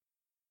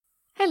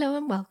Hello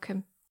and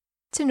welcome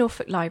to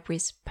Norfolk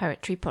Library's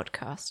Poetry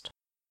Podcast.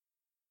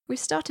 We've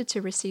started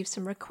to receive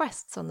some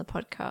requests on the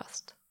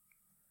podcast,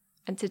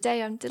 and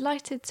today I'm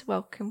delighted to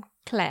welcome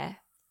Claire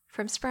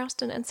from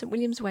Sprowston and St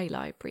William's Way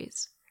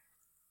Libraries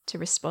to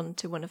respond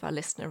to one of our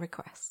listener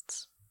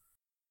requests.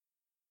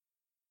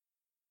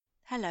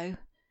 Hello,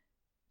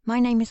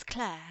 my name is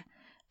Claire,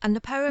 and the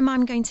poem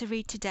I'm going to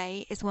read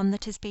today is one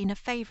that has been a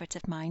favourite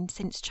of mine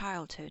since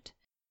childhood,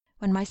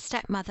 when my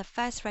stepmother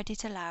first read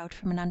it aloud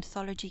from an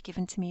anthology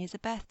given to me as a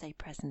birthday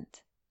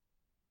present.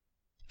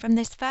 From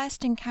this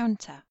first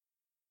encounter,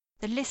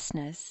 The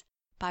Listeners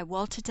by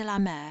Walter de la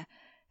Mare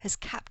has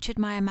captured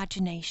my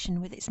imagination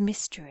with its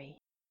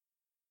mystery.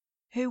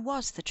 Who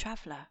was the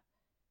traveller?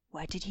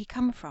 Where did he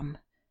come from?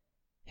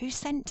 Who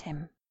sent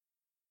him?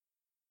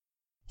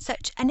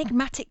 Such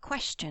enigmatic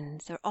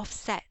questions are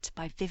offset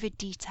by vivid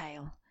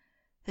detail.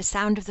 The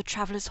sound of the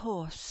traveller's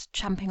horse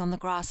tramping on the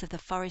grass of the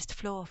forest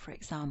floor, for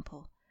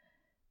example,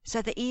 so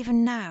that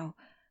even now,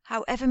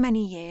 however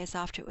many years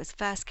after it was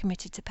first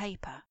committed to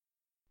paper,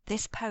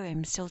 this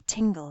poem still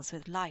tingles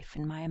with life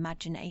in my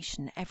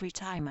imagination every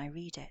time I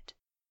read it.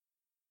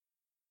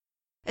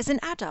 As an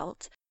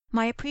adult,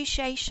 my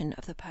appreciation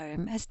of the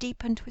poem has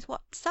deepened with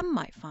what some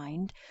might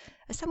find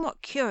a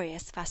somewhat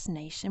curious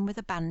fascination with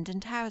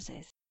abandoned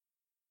houses.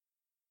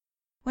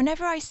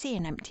 Whenever I see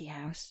an empty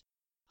house,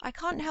 I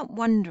can't help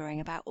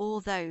wondering about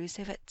all those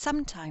who have at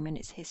some time in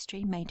its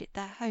history made it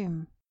their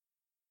home.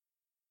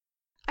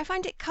 I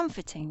find it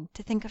comforting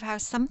to think of how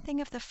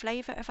something of the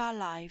flavour of our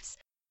lives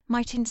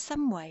might in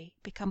some way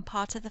become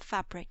part of the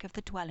fabric of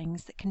the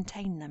dwellings that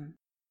contain them.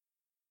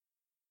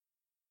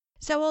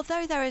 So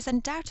although there is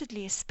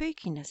undoubtedly a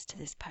spookiness to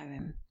this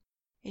poem,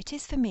 it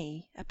is for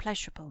me a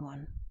pleasurable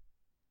one.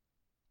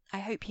 I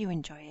hope you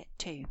enjoy it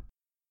too.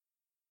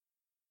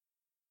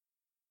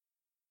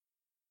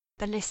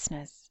 The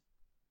Listeners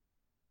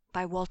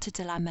by Walter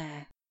de la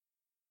Mare.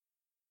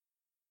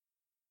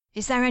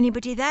 "Is there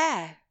anybody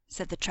there?"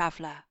 said the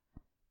traveller,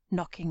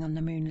 knocking on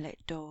the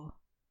moonlit door.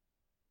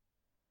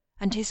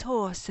 And his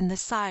horse in the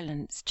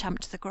silence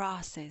champed the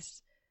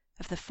grasses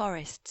of the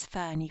forest's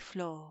ferny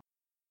floor.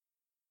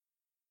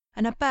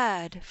 And a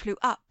bird flew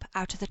up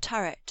out of the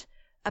turret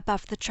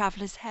above the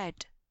traveller's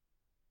head.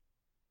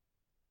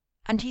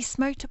 And he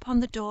smote upon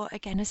the door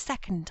again a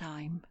second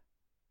time.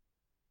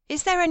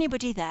 "Is there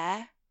anybody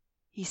there?"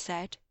 he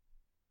said.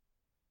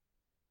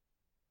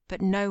 But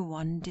no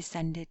one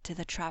descended to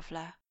the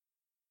traveller.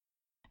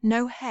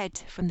 No head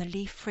from the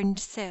leaf-fringed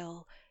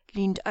sill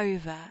leaned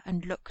over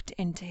and looked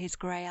into his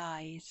grey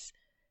eyes,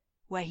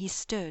 where he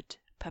stood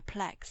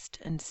perplexed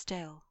and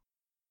still.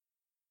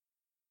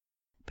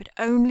 But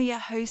only a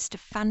host of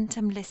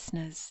phantom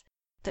listeners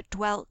that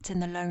dwelt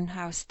in the lone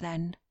house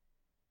then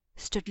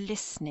stood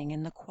listening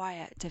in the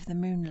quiet of the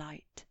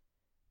moonlight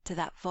to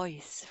that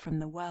voice from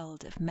the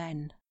world of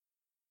men.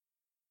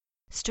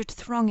 Stood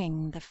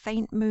thronging the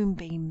faint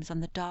moonbeams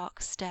on the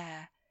dark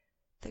stair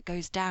that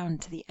goes down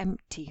to the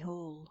empty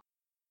hall,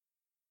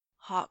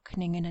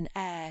 hearkening in an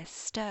air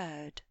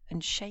stirred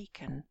and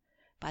shaken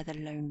by the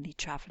lonely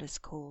traveller's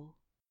call.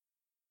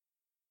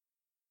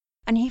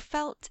 And he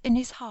felt in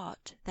his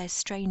heart their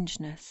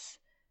strangeness,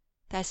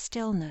 their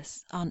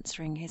stillness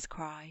answering his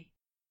cry,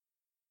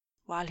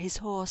 while his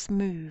horse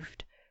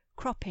moved,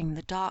 cropping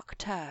the dark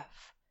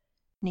turf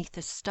 'neath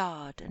the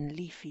starred and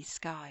leafy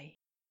sky.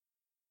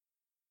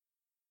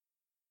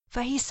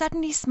 For he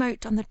suddenly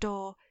smote on the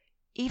door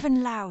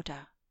even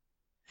louder,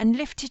 and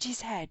lifted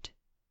his head.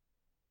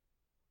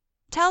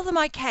 "Tell them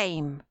I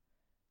came,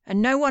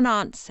 and no one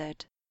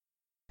answered,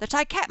 that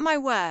I kept my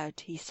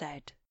word," he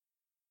said.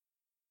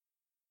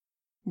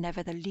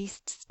 Never the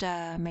least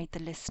stir made the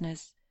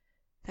listeners,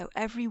 though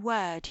every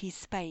word he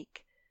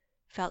spake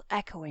fell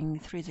echoing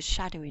through the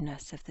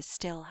shadowiness of the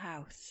still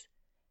house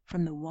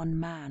from the one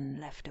man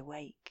left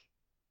awake.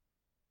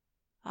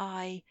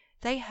 Aye,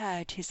 they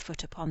heard his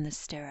foot upon the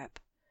stirrup,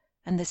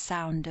 and the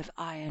sound of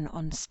iron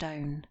on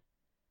stone,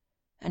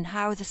 and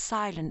how the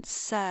silence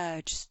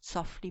surged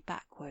softly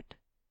backward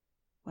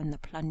when the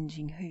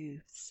plunging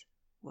hoofs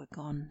were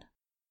gone.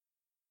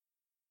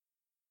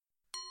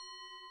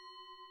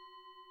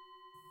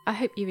 I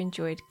hope you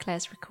enjoyed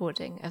Claire's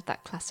recording of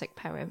that classic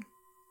poem.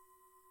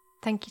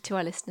 Thank you to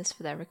our listeners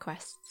for their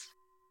requests,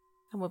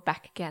 and we're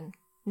back again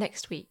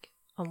next week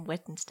on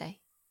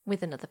Wednesday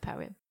with another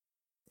poem.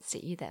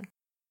 See you then.